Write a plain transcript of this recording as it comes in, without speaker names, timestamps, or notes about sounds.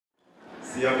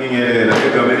Siyabingelela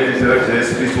egameni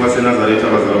likaJesu Kristu waseNazaretha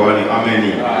abazalwane. Amen.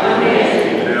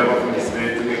 Sibingelela abafundisi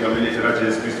bethu egameni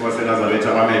likaJesu Kristu waseNazaretha.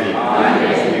 Amen.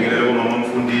 Sibingelela bomama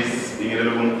umfundisi,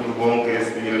 sibingelela bomkhulu bonke,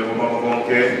 sibingelela bomama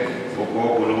bonke,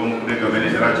 ogogo nobomkhulu egameni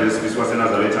likaJesu Kristu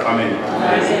waseNazaretha. Amen.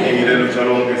 Sibingelela njalo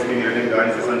lonke, sibingelela ingane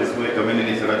sesande sibuye egameni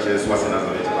likaJesu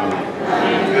waseNazaretha. Amen.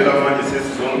 Sicela manje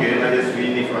sesizongena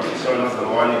ezwini fakisha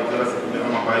abazalwane, sicela sifunde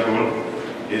amaBhayibheli.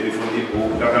 From the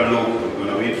book that Luke, we're going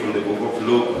to read from the book of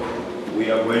Luke. We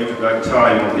are going to that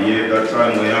time of the year, that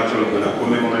time we're actually going to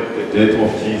commemorate the death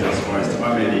of Jesus Christ.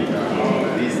 Amen.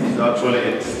 This is actually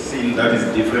a sin that is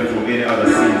different from any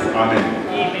other sins. Amen.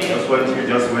 Just want you,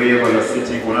 just wherever you're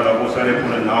sitting,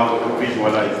 now to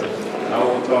visualize. Now,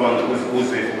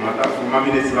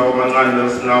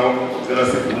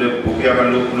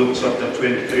 Luke chapter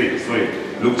 23. Sorry,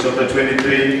 Luke chapter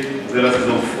 23. Tell us of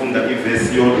the verse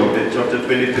of chapter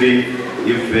 23,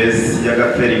 verse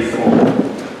 34.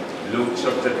 Luke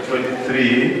chapter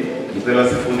 23, tell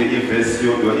us of the verse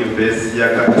verse 20,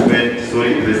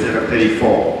 sorry, verse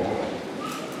 34.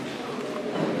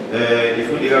 If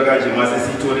you look at the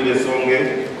song,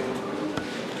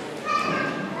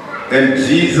 and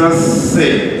Jesus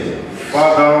said,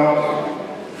 Father,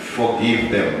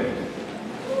 forgive them,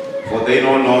 for they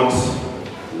know not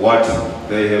what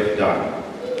they have done.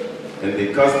 And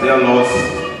they cast their lots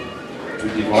to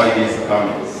divide his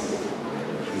garments.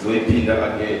 So he Peter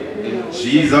again. And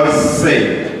Jesus said,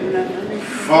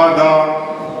 Father,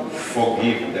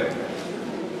 forgive them.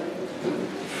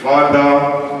 Father,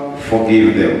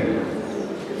 forgive them.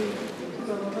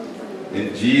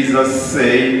 And Jesus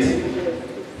said,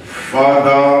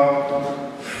 Father,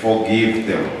 forgive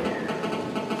them,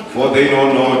 for they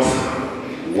know not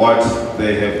what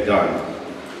they have done.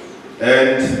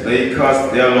 And they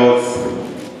cast their lots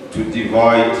to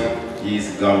divide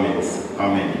his garments.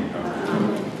 Amen.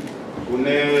 We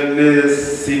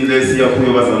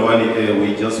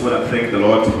just want to thank the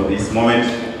Lord for this moment.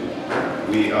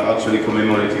 We are actually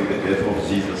commemorating the death of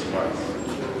Jesus Christ.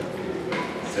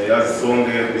 Say as song,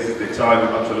 this is the time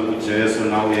actually Jesus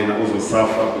now we also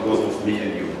suffer because of me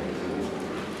and you.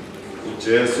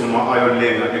 Jesus,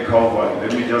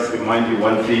 let me just remind you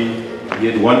one thing. He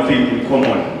had one thing in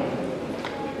common.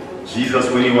 Jesus,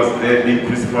 when he was there being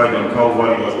crucified on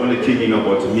Calvary, was only thinking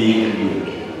about me and you.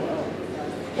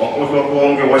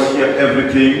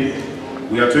 Everything,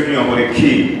 we are talking about a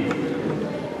king.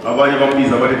 About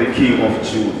the king of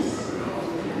Jews.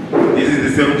 This is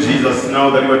the same Jesus now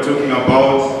that we are talking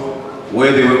about,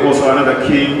 where there were also another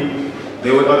king.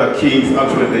 There were other kings,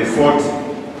 actually they fought.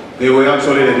 They were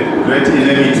actually the great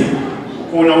enmity.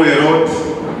 Kuna we wrote,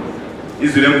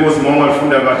 Israel goes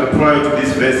prior to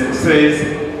this verse, it says,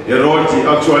 Herod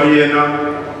actually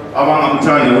abang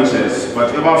uJesu, but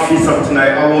abafisa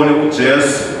tonight awone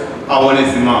uJesu awone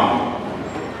izimanga.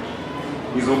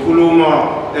 Ngizokhuluma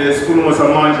isikhulumo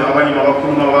samanje abanye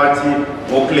bakhuluma bathi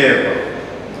oclever.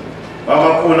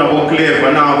 Babakhona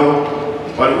boclever nabo,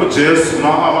 but uJesu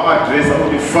ma address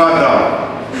uthi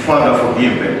Father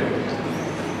forgive them.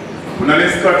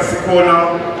 Kunalesikhathi sikhona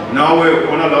nawe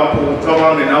khona lapho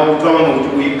ucabange nawe ucabanga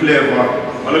ukuthi uyiclever.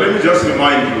 But let me just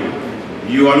remind you,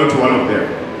 you are not one of them.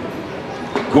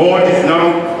 God is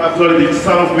now, actually the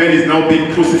Son of Man is now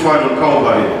being crucified on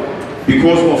Calvary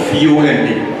because of you and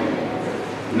me.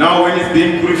 Now when he's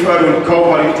being crucified on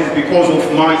Calvary, it is because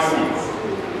of my sins.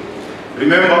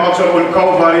 Remember actually on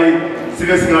Calvary,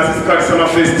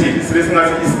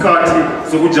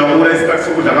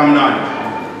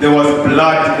 there was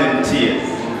blood and tears.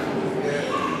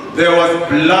 There was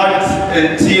blood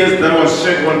and tears that was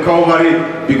shed on Calvary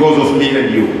because of me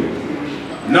and you.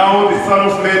 Now the Son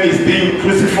of Man is being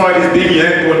crucified, is being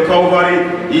hanged on Calvary.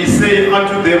 He is saying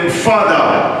unto them,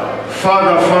 Father,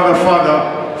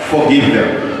 forgive them.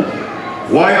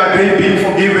 Why are they being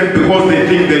forgiven? Because they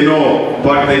think they know,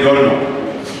 but they don't know.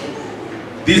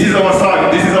 This is our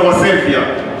Son, this is our Savior,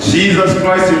 Jesus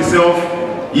Christ himself.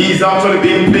 He is actually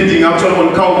being pleading actually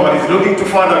on Calvary. He's looking to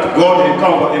Father, to God in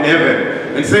Calvary, in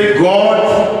heaven, and say,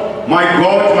 God, my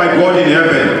God in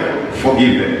heaven,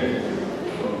 forgive them.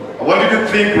 I want you to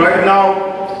think right now,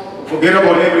 forget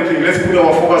about everything. Let's put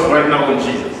our focus right now on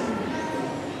Jesus.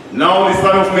 Now the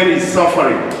Son of Man is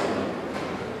suffering.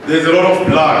 There's a lot of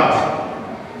blood.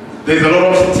 There's a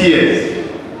lot of tears.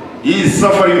 He is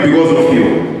suffering because of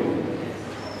you.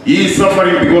 He is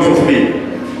suffering because of me.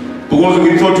 Because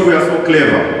we thought we are so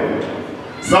clever.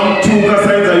 Some two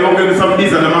sides are younger, some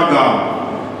these are the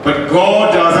but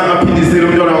God has an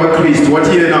opinion on our Christ. What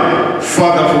he now?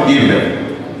 Father, forgive them.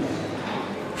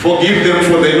 Forgive them,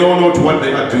 for they know not what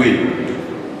they are doing.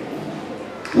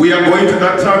 We are going to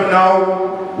that time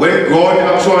now when God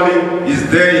actually is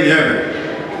there in heaven.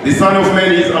 The Son of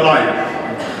Man is alive.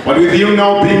 But with him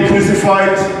now being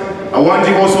crucified, I want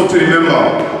you also to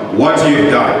remember what you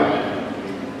have done.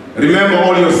 Remember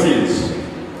all your sins.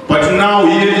 But now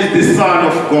here is the Son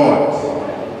of God.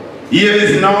 Here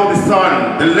is now the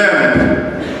Son, the Lamb.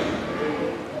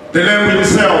 The Lamb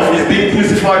himself is being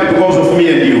crucified because of me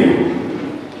and you.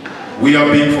 We are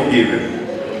being forgiven.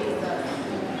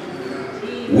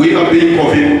 We are being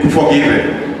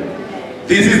forgiven.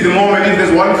 This is the moment. If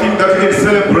there's one thing that you can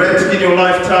celebrate in your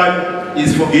lifetime,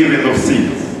 is forgiveness of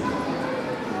sins.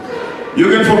 You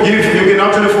can forgive, you can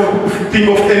actually think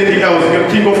of anything else, you can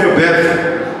think of your death.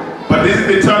 But this is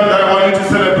the time that I want you to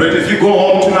celebrate. As you go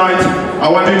home tonight, I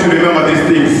want you to remember these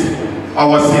things.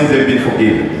 Our sins have been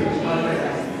forgiven.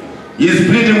 He is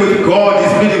pleading with God,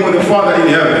 he's pleading with the Father in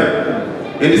heaven.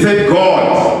 And he said, God,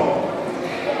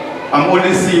 I'm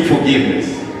only seeking forgiveness.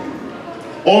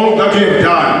 All that you have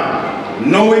done,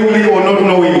 knowingly or not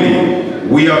knowingly,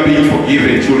 we are being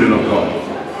forgiven, children of God.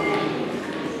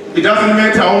 It doesn't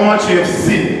matter how much you have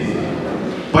sinned,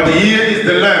 but here is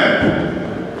the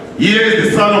Lamb. Here is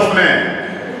the Son of Man.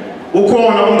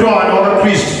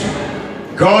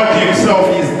 God himself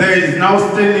is there, is now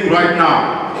standing right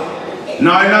now.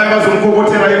 Now I was on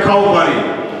Calvary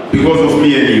because of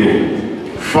me and you.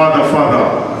 Father, Father,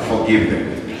 forgive them.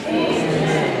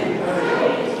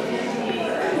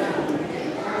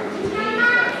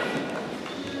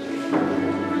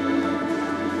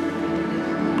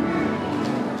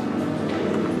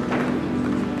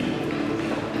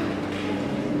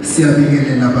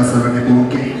 Siyabingelela abazalwane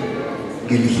bonke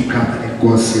ngelihle igama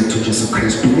lenkosi yethu Jesu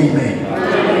Kristu. Amen.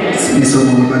 Sibizo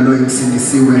ngoba lo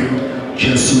imsindisiwe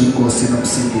Jesu inkosi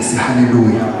nomsindisi.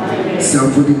 Hallelujah.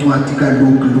 Siyavula incwadi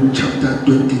kaLuke chapter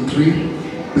 23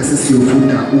 bese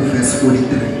siyofunda uverse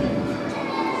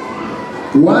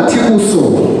 43. Wathi kuso,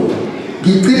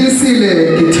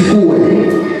 ngiqinisile ngithi kuwe,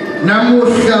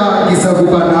 namuhla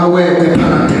ngizakuba nawe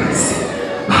eparadise.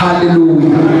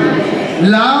 Hallelujah.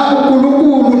 La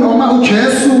uNkulunkulu noma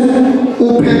uJesu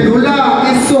uphendula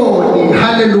isoni.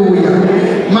 Hallelujah.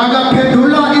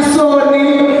 Makaphendula isoni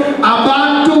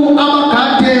abantu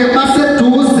abagade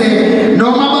baseduze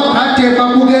noma abagade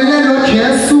babukele lo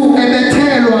Jesu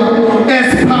ebethelwa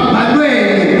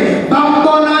esiphambanweni,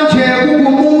 bambona nje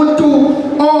kungumuntu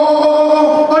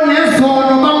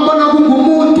onezono, bambona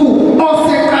kungumuntu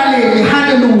osekaleni.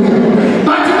 Hallelujah.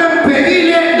 Bathi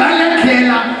bembhekile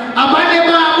ngalendlela abanye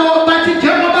babo bathi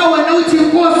njengoba wena uthi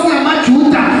inkosi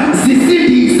yamaJuda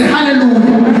zisindise.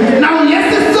 Hallelujah. Now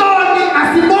lesisoni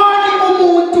asiboni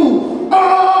umuntu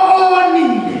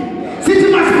onile, sithi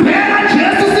masibheka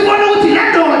Jesu sibone ukuthi le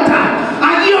ndoda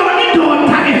akuyona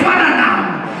indoda efana nami.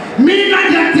 Mina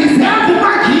ngiyadeserve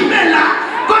ukugibela,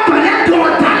 kodwa le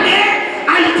ndoda le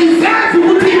ayideserve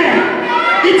ukuthi ibe.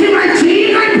 Ithi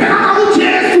majika ibheka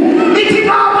kuJesu, ithi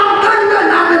baba ngicela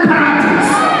nami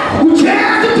eparadise.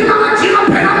 uJesu uthi makajika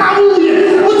phela mabuye,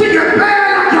 uthi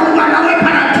ngempela ngiyawuba nawe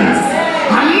eparadise.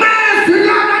 Amazwi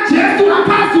la kaJesu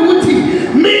laphansi ukuthi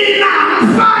mina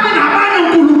angifani nabanye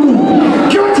uNkulunkulu.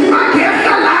 Ngiyothi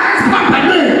magehla la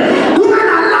esiphambanweni,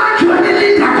 kunalakhi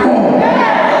wanilinda khona.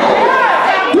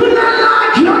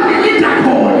 Kunalakhi wanilinda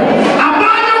khona.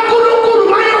 Abanye uNkulunkulu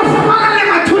bayofumana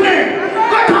emathuneni,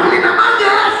 kodwa mina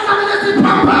mangehla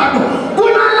kulesiphambano,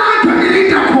 kunalakhi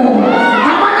wanilinda khona.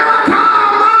 Ngamanye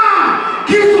amagama,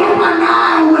 ngizoba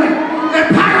nawe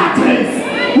eparadise.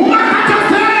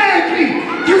 Ungakhathazeki,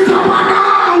 ngizoba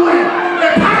nawe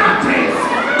eparadise.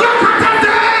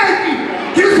 Ungakhathazeki,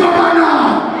 ngizoba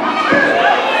nawe.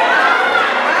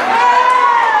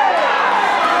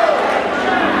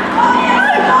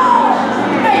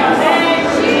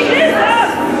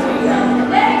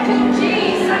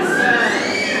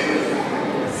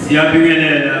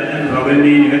 Siyabingelela emva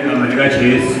kwemini ngegama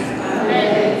likaJesu.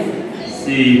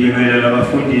 Sibingelela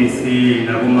abafundisi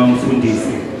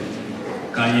nabomamfundisi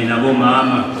kanye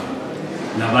nabomama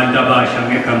nabantu abasha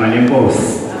ngegama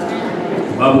lenkosi.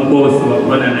 Ubaba uNkosi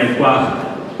wakhona nayikwaha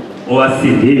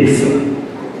owasindiswa.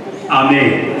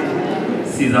 Amen.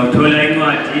 Sizawuthola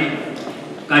incwadi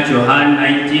kaJohn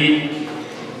 19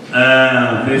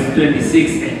 verse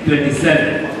 26 and 27.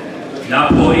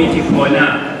 Lapho ithi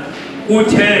khona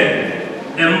uthe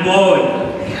embona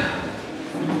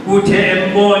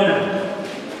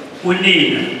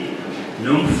unina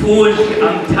nomfundi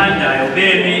amthandayo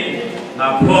bemi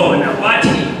ngakhona,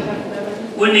 wathi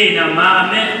unina,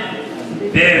 mame,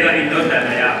 bheka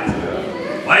indodana yakho.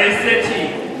 Wayesethi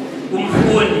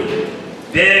umfundi,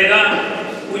 bheka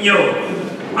unyoko.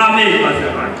 Amen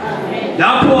bazalwane.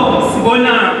 Lapho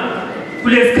sibona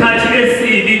kulesikhathi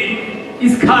esibi,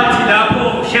 isikhathi lapho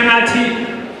shengathi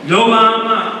lo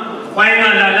mama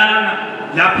wayengalalanga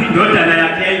lapho indodana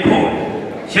yakhe yayikhona.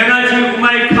 Njengathi uma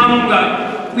iqhamuka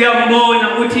uyambona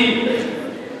uthi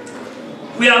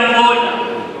uyambona,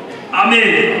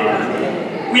 amen,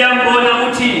 uyambona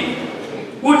uthi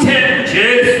uthe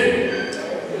Jesu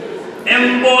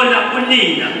embona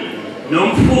unina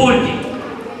nomfundi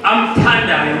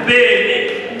amthandayo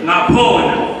bene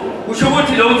ngakhona, kusho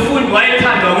ukuthi lo mfundi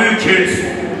wayethandwa nguJesu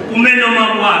umenoma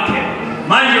wakhe.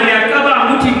 Manje uyacabanga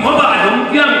ukuthi ngoba lo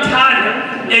muntu uyamthanda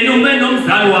enume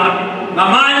nomzali wakhe,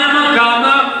 ngamanye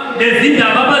amagama lezi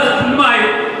ndaba abazikhulumayo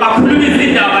bakhuluma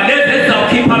izindaba lezi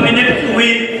ezizawukhipha mina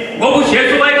ebuhlungwini, ngoba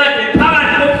uJesu wayekade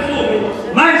phakathi kobuhlungu.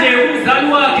 Manje umzali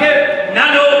wakhe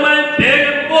nalowo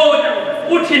mabheke mbona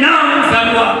uthi nami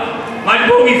umzali wakhe,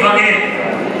 malibonga ivangeli.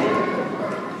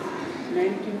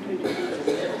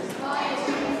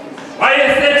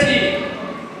 Wayesethi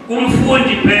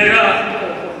kumfundi bheka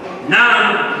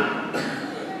nami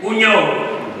unyoko,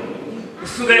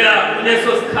 kusukela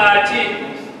kuleso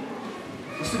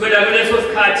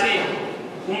sikhathi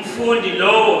umfundi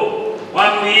lowo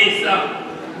wamuyisa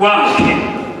kwakhe.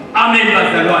 Amen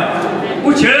bazalwane.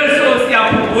 uJesu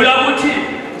siyakhumbula ukuthi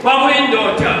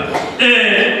kwakuyindoda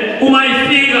uma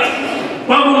ifika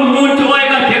kwakumuntu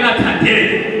wayekade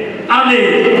engathandeki.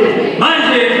 Amen.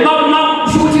 Manje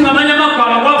futhi ngamanye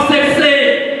amagama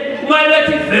kwakusekuseni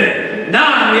umayethi ve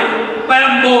nami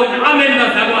bayambona. Amen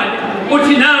bazalwane.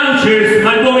 Uthi nami uJesu,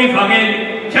 malibonga ivangeli,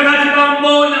 njengathi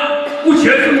bambona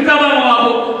uJesu umcabango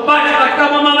wabo bathi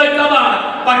bacabanga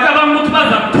bacabanga ukuthi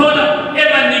bazamthola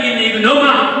ebaningi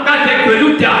noma kade egcwele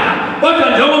udala, kodwa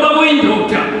njengoba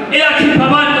kuyindoda eyakhipha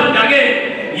abantu-ke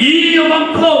yiyo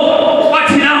bamkhoma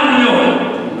bathi nawo unyolo.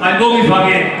 Malibonga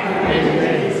ivangeli.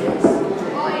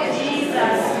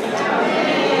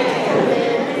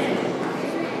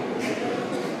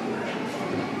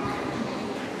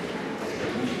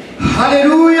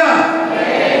 Hallelujah.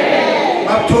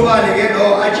 Bathobani ke lo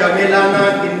ajamelana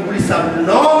ngibulisa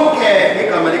lonke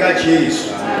igama lika Jesu.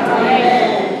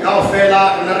 Amen. Kaofela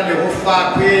nare le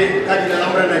hofakwe kadina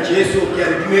lamra na Jesu ke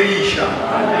aridimerisha.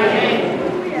 Amen.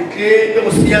 Ke go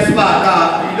siya sebaka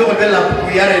ile go bella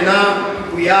ya rena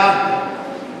kuya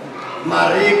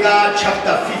Mareka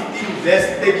chapter 15 verse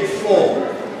 34.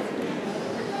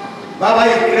 Baba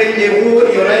ikreile ho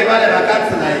yora ibale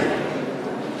bakatsana.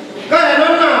 Kaya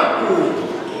nona ku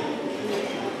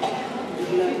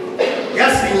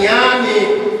yasinyani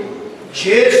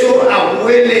Jesu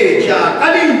aweleja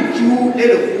kalinju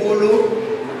lelekulu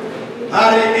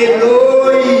are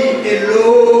Eloi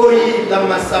Eloi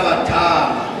lama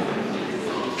sabatana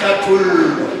katul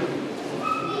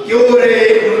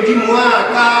yore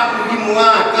mudimwaka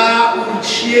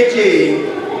umchieke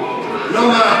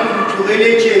noma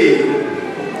umtureleje.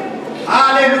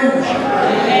 Hallelujah.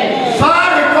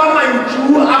 Fare kwa manju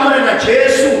amare na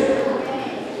Jesu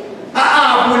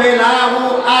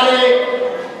bulelago are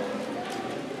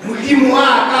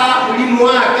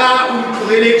mulimwaka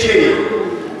umtureleche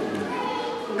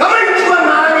kama njuwa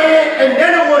nane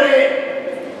endene gore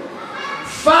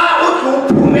fa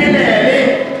utuphumelele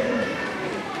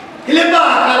ile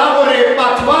baka la gore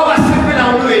batho ba ba sepela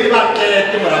ndo ile ba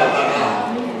kelete morao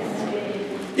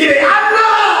ile ana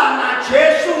na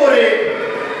Jesu gore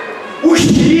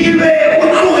ushime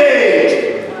utlugetse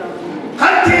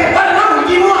kante bana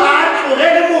modimo ha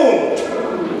tlogele mo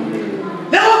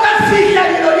le go ka fihla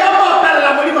dilo di a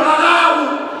botalla modimo ha o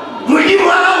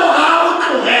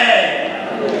tlogele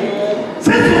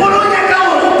se se go lonya ka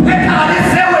go phethagale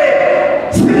sewe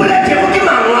se boletse go ke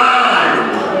mangwa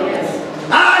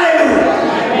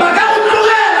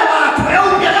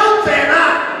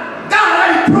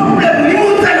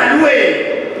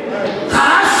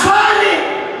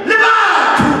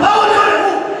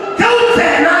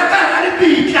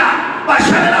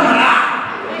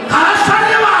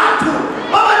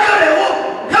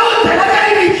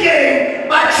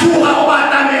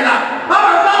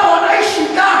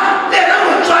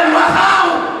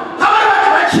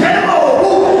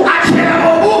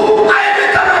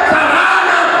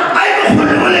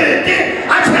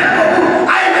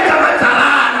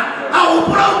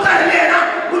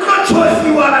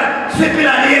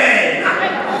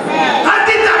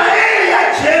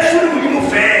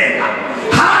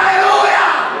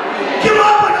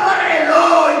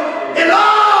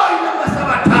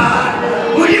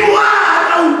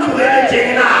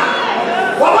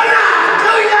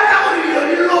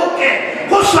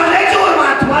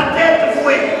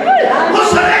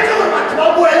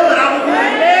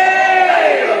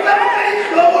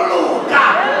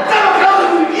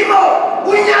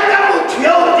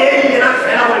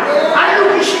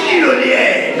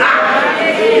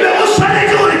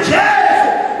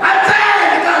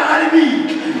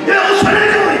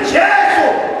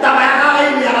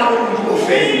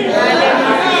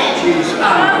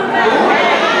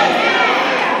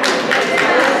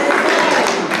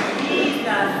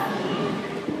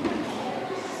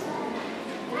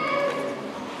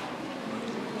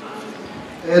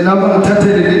Naba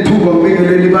ngithathele lithuba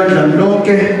ngibingelele ibandla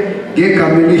lonke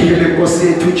ngegama elihle lenkosi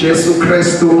yethu Jesu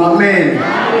Kristu. Amen.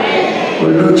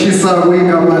 Olotshisa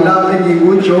kwigama lami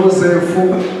nginguJoseph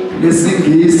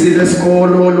lesingisi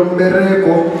lesikolo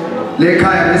lombereko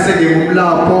lekhaya bese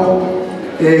ngingumlapho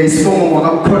isifongo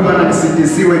ngokamkhona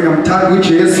nakusindisiwe ngamthanda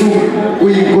uJesu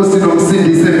uyinkosi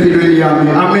nomsindisi empilweni yami.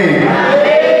 Amen.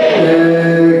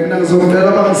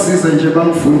 Ngizongicela bangisize nje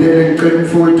bangifundele ngicela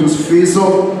umfowethu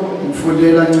Sifiso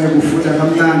ufundela nceke ufunda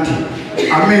kamnandi.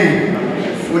 Amen.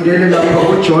 Fundele lapha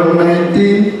kuJohn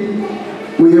 19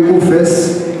 uye ku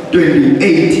verse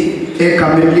 28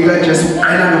 egameni lika Jesu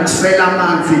uqala nokusela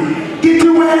amanzi kithi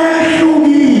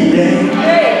wehlukile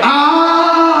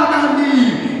akani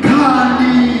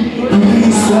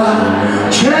iswa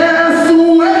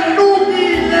Jesu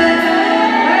wehlukile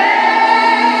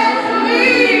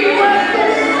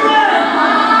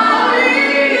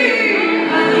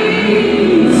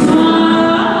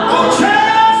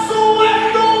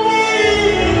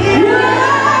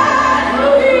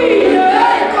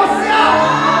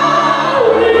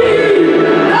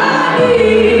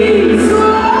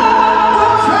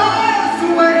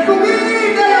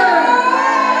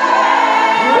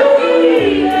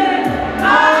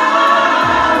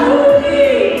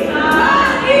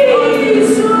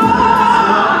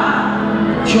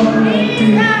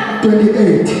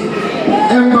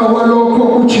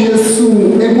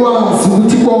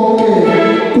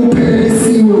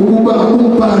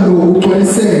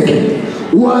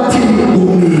wathi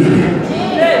umile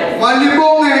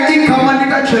walibonge igama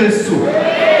lika Jesu.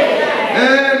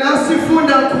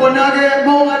 Nasifunda khona ke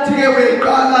bongathi ke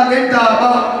weqala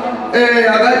lendaba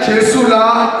aka Jesu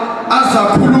la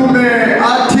azakhulume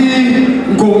athi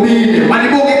ngomile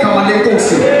walibonge igama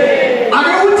lenkosi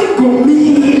ake uthi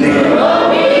ngomile.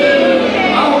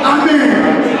 Amen.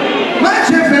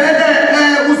 Manje vele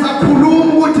uzakhuluma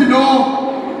ukuthi no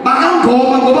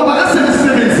bakangoma ngoba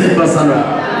bakasebenzi basala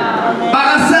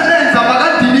bakasebenza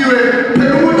bakadiniwe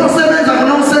phela umuntu osebenza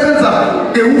khona usebenza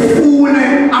ufune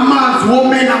amanzi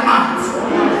womela amanzi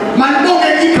malibonge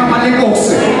igama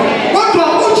lenkosi kodwa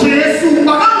uJesu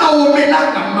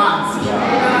bakangawomelanga amanzi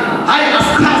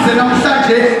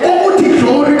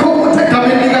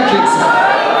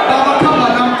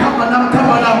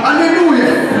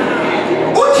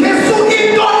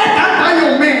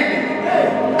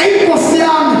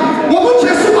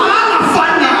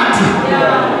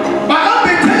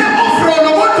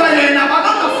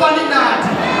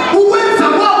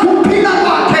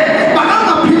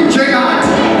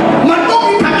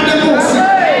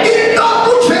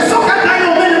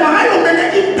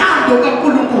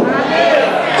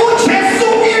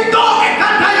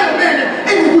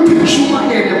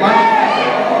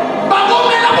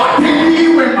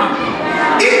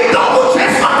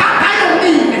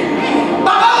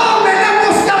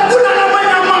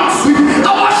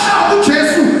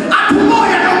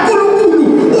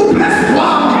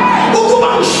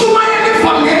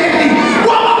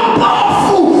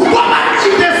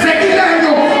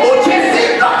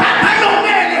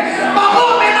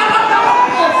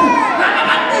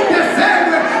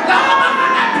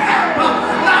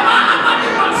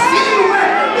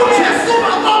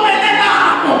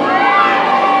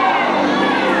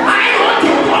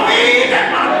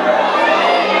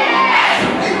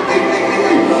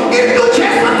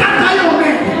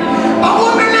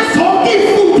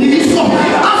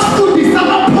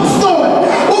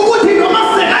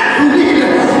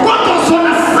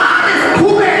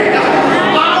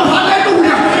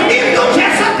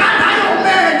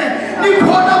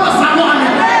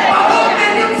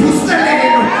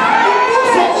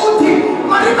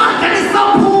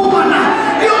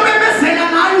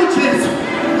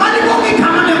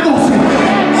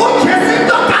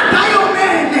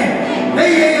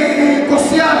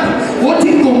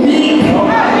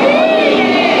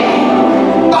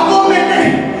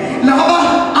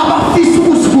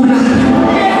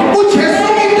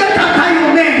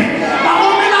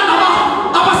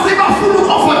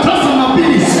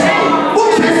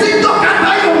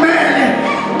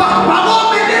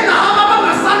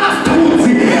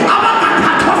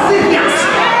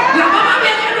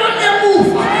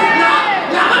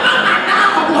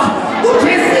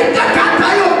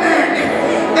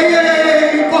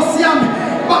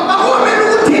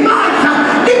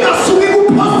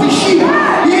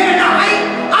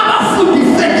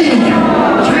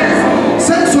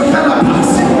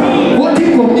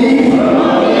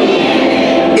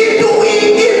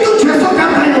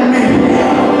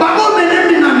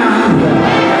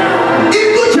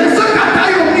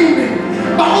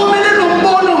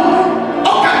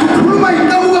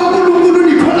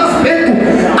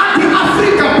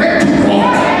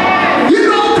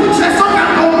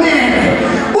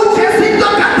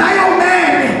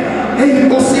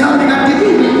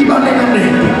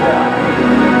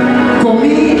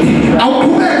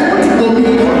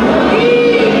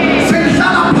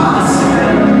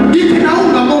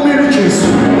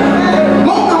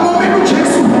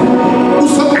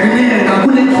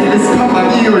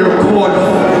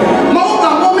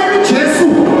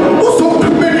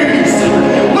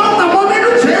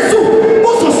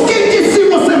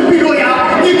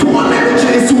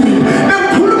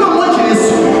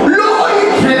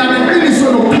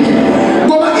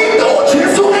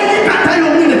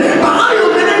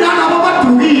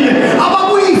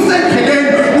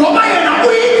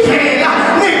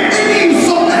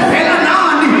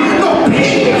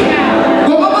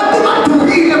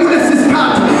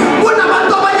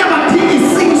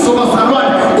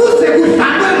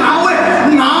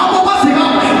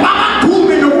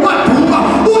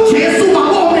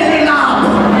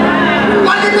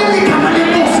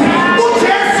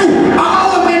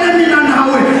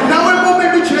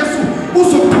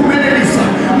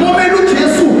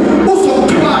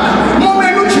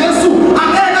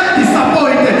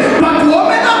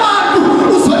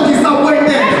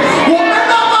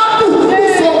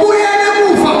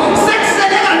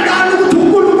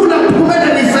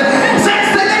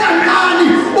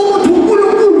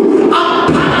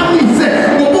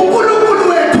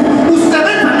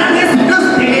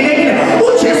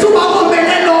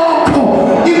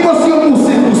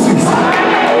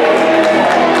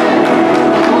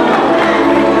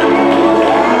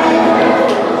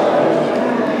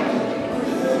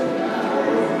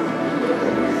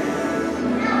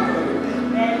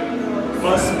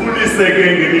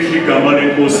Seke igama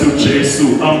lenkosi uJesu.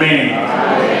 Amen.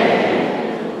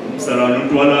 Msalana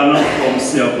untwalana from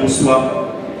Siyabuswa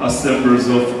Assemblies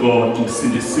of God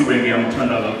usindisiwe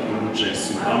ngiyamthanda kakhulu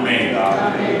uJesu. Amen.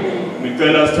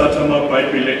 Ngicela sithathe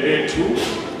amabhayibheli ethu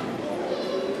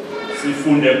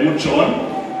sifunde kuJohn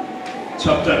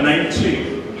chapter 19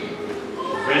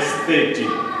 verse 30.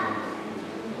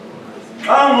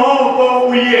 Angoko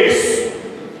uYesu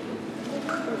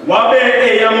wabe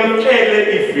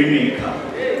eyamkele ivinika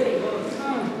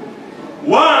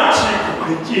wathi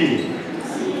kuqhityile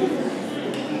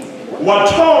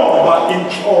wathoba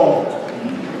inhloko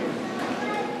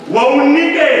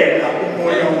wawunikela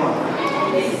umoya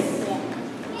wakhe.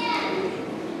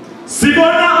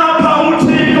 Sibona apha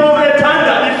uThixo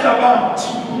ethanda ihlabathi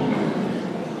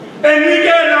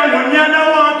enikela ngonyana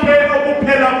wakhe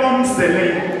okuphela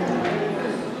komzeleyo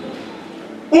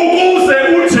ukuze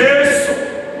uJesu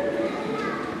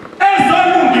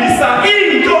ezolungisa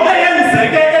into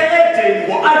eyenzeke eEdeni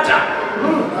ngo-Adam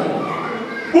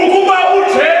ukuba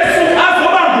uJesu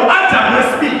azoba ngu-Adam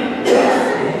wesibili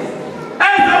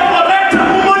ezokorektha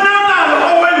umonakalo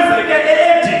owenzeke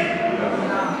eEdeni.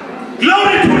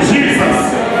 Glory to Jesus.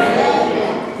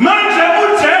 Manje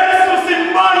uJesu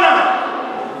simbona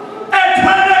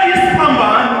ethwele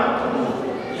isiphambano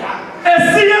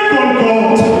esiye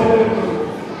eGolgotha.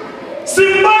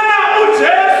 Simbona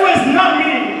uJesu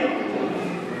ezinamile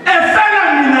efela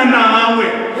mina nawe.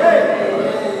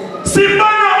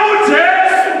 Simbona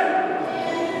uJesu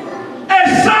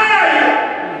eshaya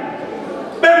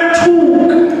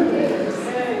bemthuka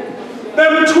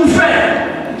bemthufela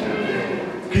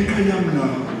ngenxa yami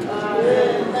nawe.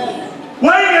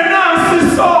 Wayengenaso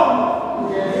isono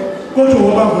kodwa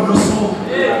waba ngunosono.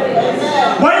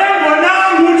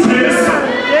 Wayengonanga uJesu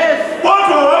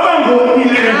kodwa waba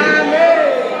ngomile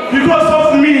because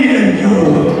of me and you.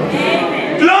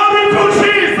 Glory to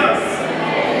Jesus.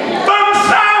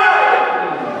 Bamshaya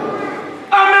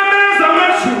amemeza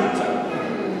amaJuda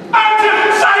athi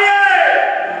mshaye.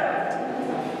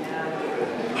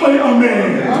 Hayi amen.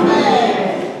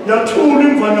 Yathula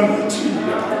imvana ngathi.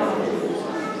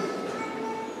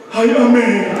 Hayi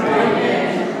amen.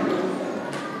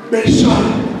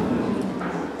 Beshaya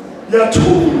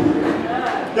yathula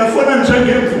yafana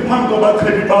njengemvu phambi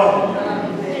kwabaqheli babo.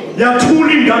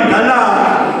 Yathula ingangalala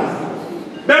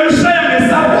bemshaya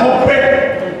ngesabhophe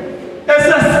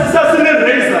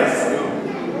esasine-razors.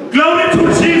 Glory to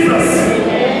Jesus.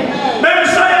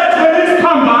 Bemshaya ethwele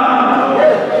isiphambano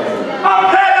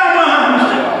aphela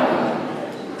manje.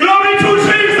 Glory to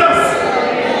Jesus.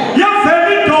 Yavela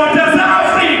indoda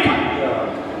ese-Afrika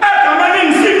egameni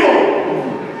Nsiko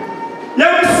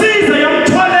yamsiza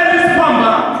yamthwalela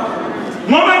isiphambano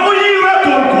ngoba kuyiwe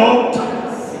eGolgotha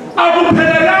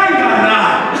akuphelelanga la.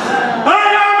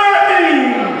 Hayi amen.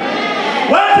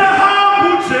 Wahamba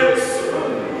uJesu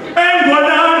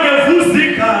engolanga evuza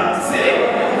igazi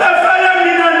efela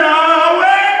mina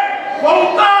nawe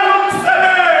wawuqala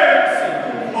umsebenzi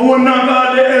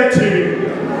owonakale eThini.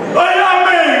 Hayi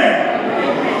amen.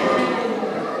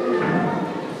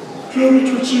 Glory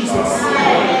to Jesus.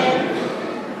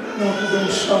 Naku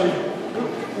bemshaya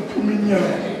uphuma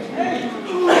inyama.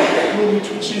 Glory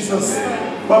to Jesus.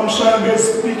 Bamshaya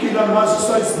ngesipikila ngaso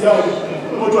size yayo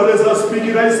kodwa leza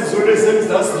spikila isizwe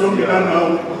esenzasiyongela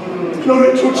nawe.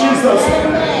 Glory to Jesus.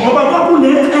 Ngoba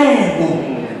kwakunecebo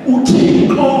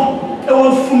uThixo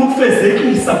ewafuna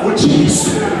ukufezekisa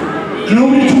ngoJesu.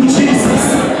 Glory to Jesus.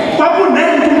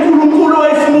 Kwakunento uNkulunkulu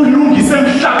owayefuna ulungisa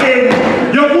emhlabeni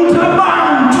yokuthi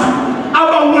abantu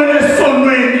abawele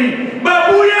esonweni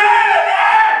babuyele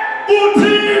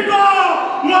kuThixo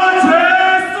ngoJesu.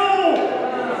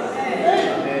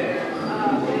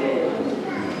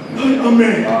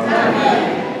 Amen.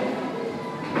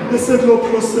 Bese lo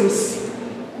process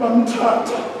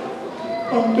bamthatha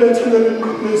bambethelele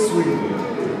emqhubezweni.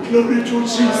 Glory to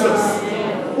Jesus.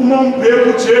 Uma umbheka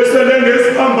uJesu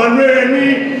elengesiphambano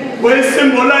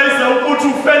wayesymbolize ukuthi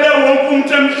ufele wonke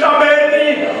umuntu emhlabeni,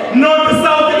 north,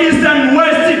 south, east and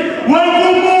west. Wonke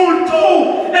umuntu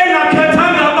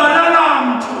engakhethanga balala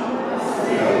mntu.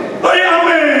 Hayi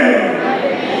amen.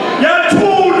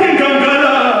 Yathula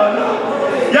ingangalala.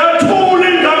 Yathula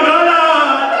ingangalala.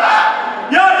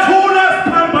 Yathula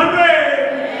esiphambanweni.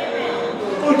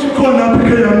 Uthi khona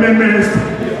phike yamemeza.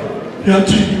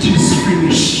 Yathi it is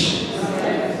finished.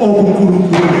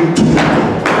 Okunkulunkulu emthuko.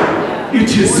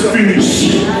 It is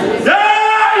finished.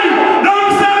 Hey!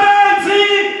 Nomsebenzi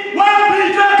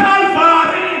wapitwe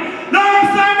Calvary.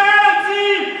 Nomsebenzi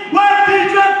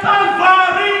wapitwe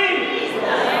Calvary.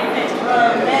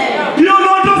 You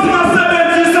know those must have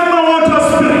been some water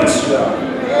spirit.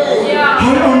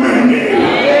 Amen.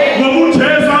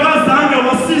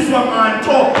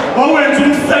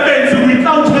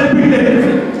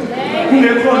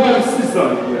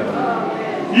 Son.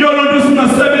 Yolonto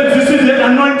singasebenzisi the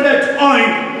anointed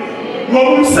oil. Ngoba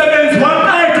umsebenzi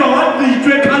wakayitwa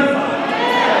wadliitwe eKalvari.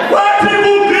 Wathi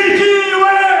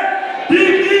kugqityiwe,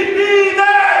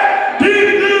 ndimile,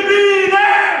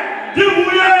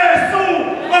 ndinguYesu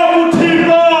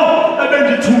obuThixo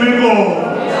ebendithume kuwo.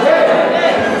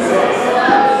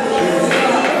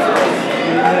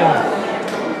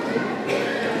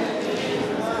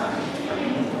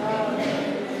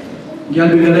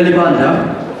 Ngiyalibingelela ibandla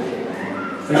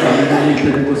egameni elihle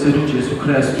lenkosi yethu Jesu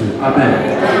Kristu. Amen.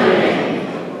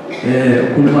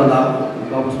 Ukhuluma la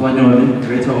ubaba uSibanyoni,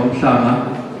 Greater Wamhlanga,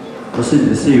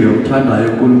 osindisiwe umthandayo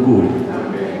uNkulunkulu.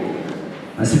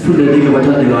 Asifundele-ke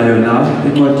bathandekayo la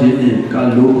encwadini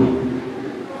kaLuke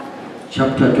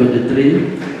chapter 23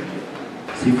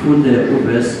 sifunde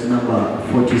uverse number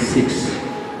 46.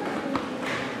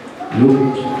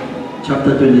 Luke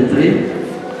chapter 23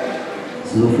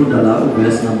 sizofunda la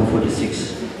uverse number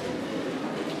 46.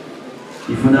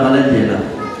 Ifuna kalendlela.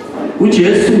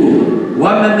 uJesu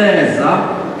wamemeza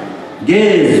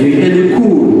ngezwi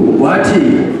elikhulu wathi,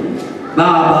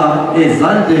 Baba,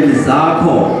 ezandleni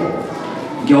zakho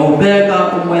ngiyawubeka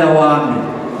umoya wami.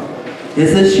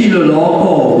 Eseshilo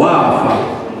lokho wafa.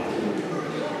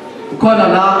 Khona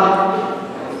la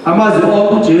amazwi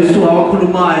uJesu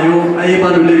awakhulumayo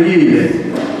ayebalulekile.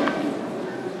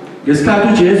 Ngesikhathi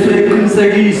uJesu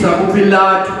eqinisekisa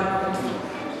kuPilato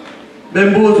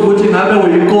bembuza ukuthi ngabe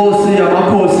uyinkosi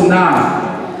yamakhosi na,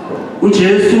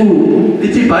 uJesu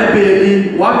lithi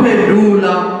iBhayibheli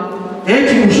waphendula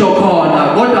ethi usho khona,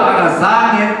 kodwa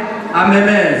akazange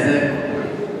amemeze.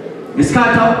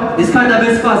 Ngesikhathi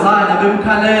abesifazana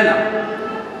bemkhalela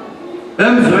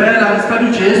bemzwela, ngesikhathi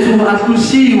uJesu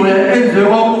ahlushiwe enziwe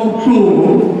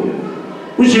kwakubuhlungu,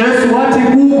 uJesu wathi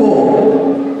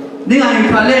kubo,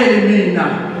 ningayikhaleli mina,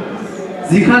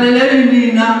 zikhaleleni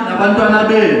nina nabantwana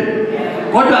benu.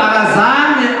 Kodwa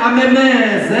akazange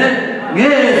amemeze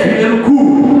ngezwi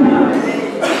elikhulu.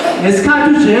 Ngesikhathi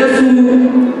uJesu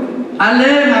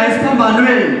alenga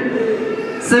esiphambanweni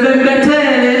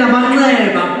sebembethele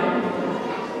namanxeba,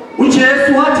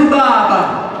 uJesu wathi, Baba,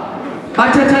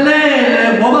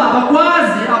 bathethelele ngoba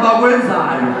abakwazi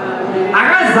abakwenzayo.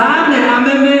 Akazange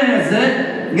amemeze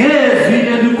ngezwi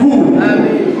elikhulu.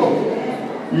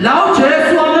 La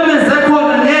uJesu amemeze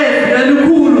khona ngezwi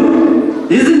elikhulu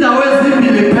izindawo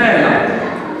ezimbili kuphela.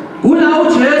 Kula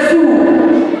uJesu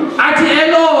athi,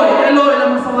 Eloi, Eloi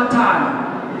lama sabathane,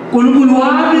 Nkulunkulu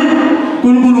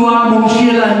wami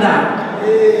ungishiyelani?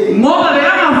 Ngoba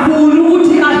bekangafuni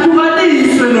ukuthi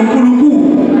ahlukaniswe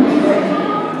noNkulunkulu.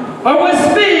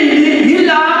 Okwesibili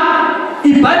yila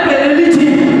iBhayibheli lithi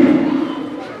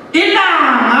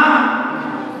ilanga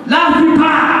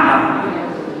lafiphala,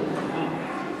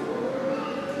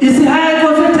 isiheko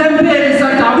sethempeli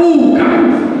sadabuka.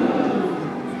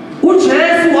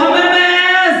 uJesu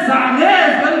wamemeza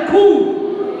ngezwi elikhulu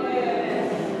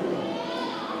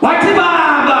wathi,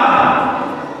 Baba,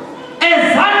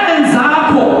 ezandleni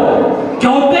zakho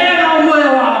ngiyawubeka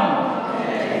umoya wami.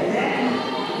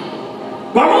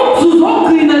 Kwakumzuzu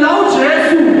ogcina la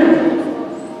uJesu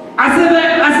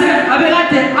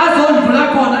abekade azondlula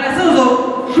khona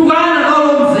esezohlukana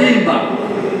nalo mzimba.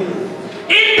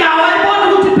 Indawo ayibona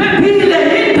ukuthi phephile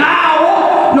indawo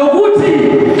nokuthi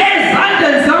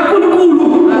ezandleni zikaNkulunkulu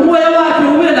umoya wakhe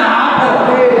ube lapho.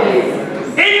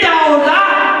 Indawo la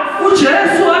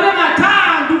uJesu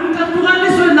abengathandi ukuthi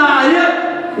ahlukaniswe naye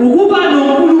ukuba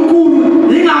noNkulunkulu.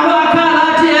 Ingawakhala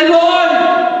athi, Eloi,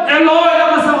 Eloi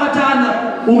lama sabathane,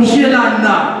 ungishiyelani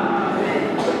na?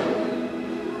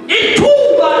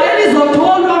 Ithuba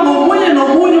elizotholwa ngomunye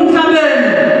nomunye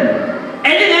emhlabeni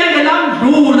elingeke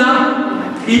lamdlula,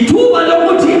 ithuba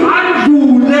lokuthi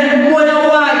adlule umoya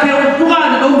wakhe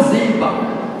uhlukane nomzimba.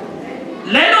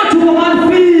 Lelo thuba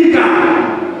malifika,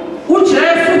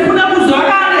 uJesu ufuna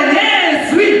kuzwakale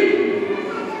ngezwi,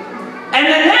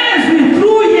 ngezwi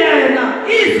through yena,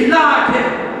 izwi lakhe,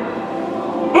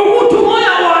 ukuthi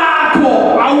umoya wakho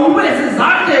awube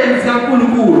sezandleni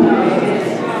zikaNkulunkulu.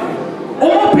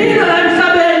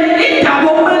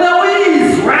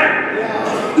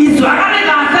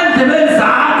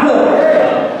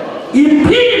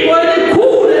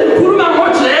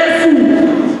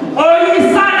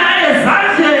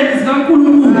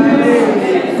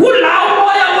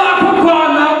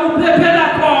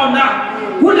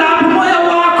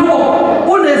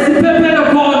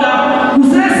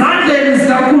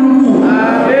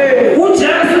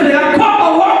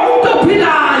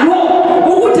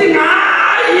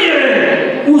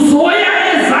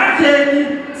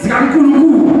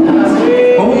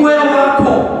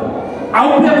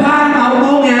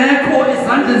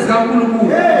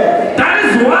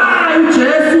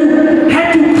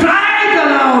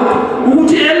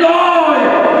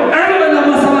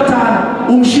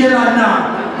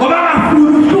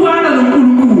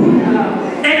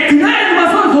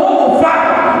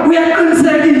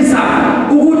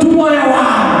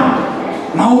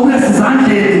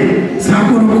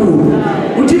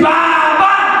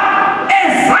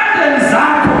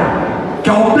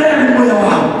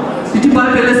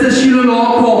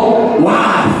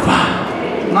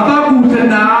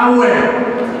 nawe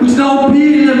uthi na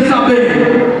uphile emhlabeni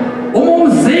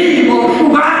umzimba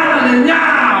uhlukana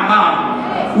nenyama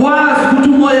wazi ukuthi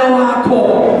umoya wakho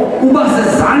uba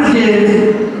sezandleni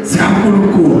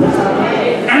zikaNkulunkulu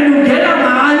and ungena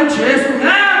ngayo uJesu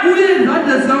ngeke uye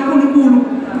ezandleni zikaNkulunkulu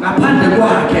ngaphandle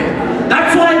kwakhe.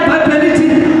 That's why iBhayibheli lithi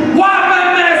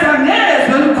wamemeza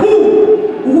ngezwi elikhulu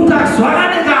ukuthi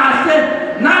akuzwakale kahle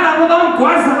nalabo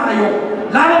bamgwazayo,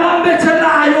 labo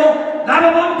bambethelayo, labo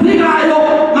bamphikayo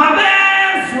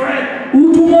mabezwe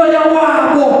ukuthi umoya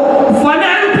wabo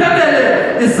ufanele uphelele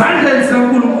ezandleni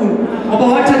zikaNkulunkulu ngoba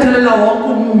wathethelela wonke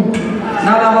umuntu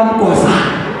nalabo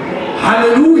bamgwazayo.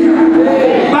 Haleluya.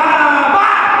 Baba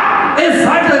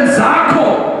ezandleni zakho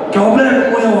ngiyobeka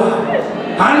umoya wabo.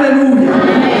 Haleluya.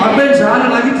 Abenjalo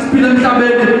lakithi siphile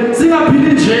emhlabeni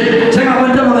singaphili nje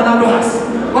njengabantu abanganalwazi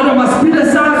kodwa masiphile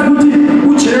sazi ukuthi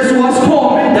uJesu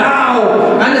wasikhomba indawo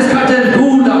ngalesikhathi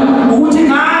edlula ukuthi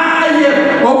ngaye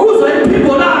ngokuzwa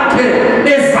iphimbo lakhe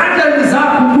ezandleni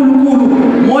zakho uNkulunkulu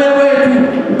moya wethu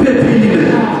uphephile.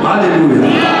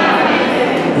 Haleluya.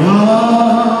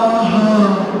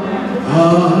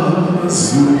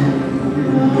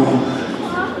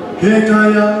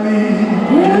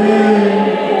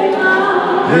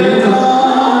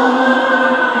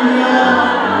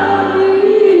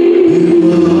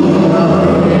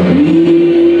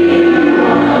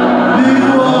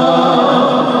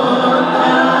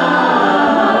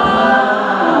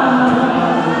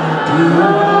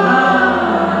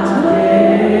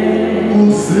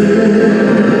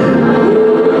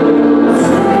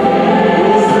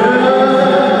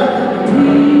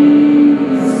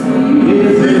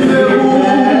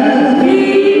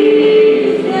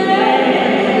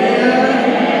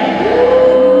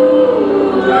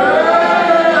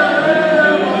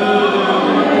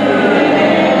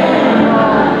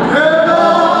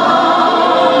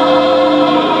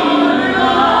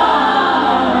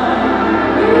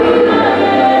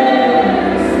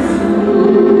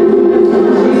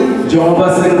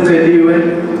 Njengoba sengiceliwe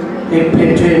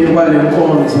ekuphethweni kwale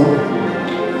nkonzo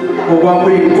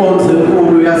okwakuyinkonzo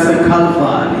enkulu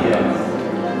yaseCalvary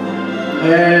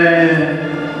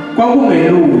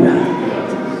kwakungelula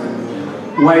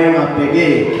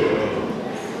wayengabhekeki.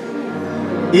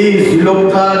 Izwi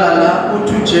lokuqala la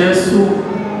uthi uJesu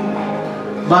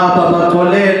baba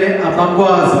batholele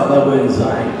abakwazi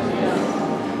abakwenzayo.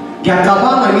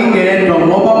 Ngiyacabanga ngingedwa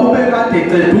ngoba ubekade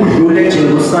eceda udlule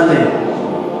eJerusalem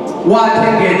wathi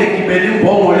engene egibela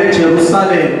imbongolo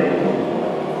eJerusalem.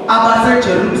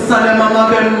 AbaseJerusalem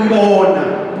ababembona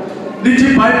lithi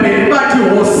iBhayibheli bathi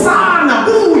hosana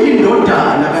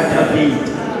kuyindodana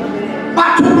kaDavida,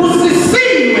 bathi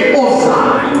ubusisiwe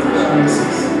ozayo.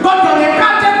 Kodwa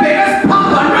ngenkathi ebheke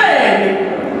esiphambanweni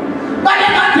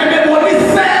babekade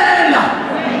bebonisela,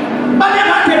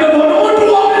 babekade bebona umuntu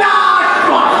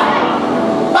womlahlwa,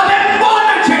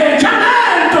 babembona nje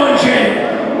njengento nje.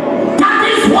 That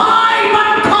is why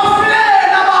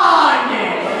bamkhofulela abanye.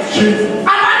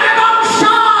 Abanye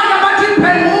bamshaya bathi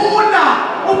phengula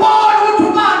ubona ukuthi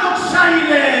ubani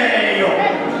okushayileyo.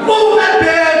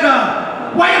 Ubebheka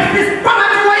wayefisa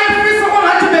phakathi wayefisa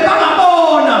kwangathi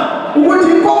bebangabona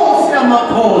ukuthi inkosi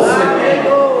yamakhosi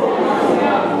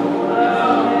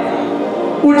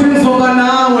uthi ngizoba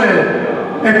nawe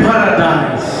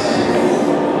eparadise.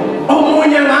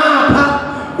 Omunye ngapha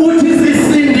uthi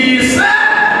sisindise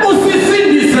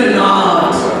usisindise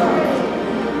nathi.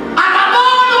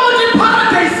 Akabona ukuthi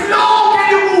iparadise lonke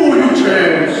likuyo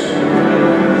uJesu.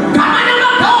 Ngamanye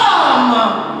amagama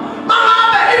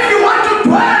mangabe if you want to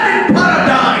dwell in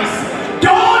paradise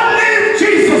don't leave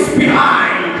Jesus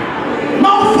behind.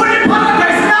 Mawufuna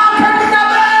iparadise lakho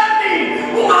emhlabeni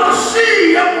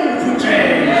ungamshiya emuva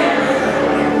uJesu.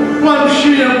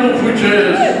 Ungamshiya emuva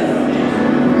uJesu.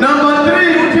 Number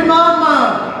 3 uthi mama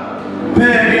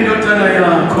phela indodana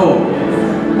yakho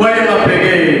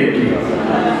wayengabhekeki,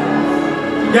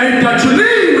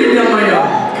 yayidatshuliwe inyama yakho.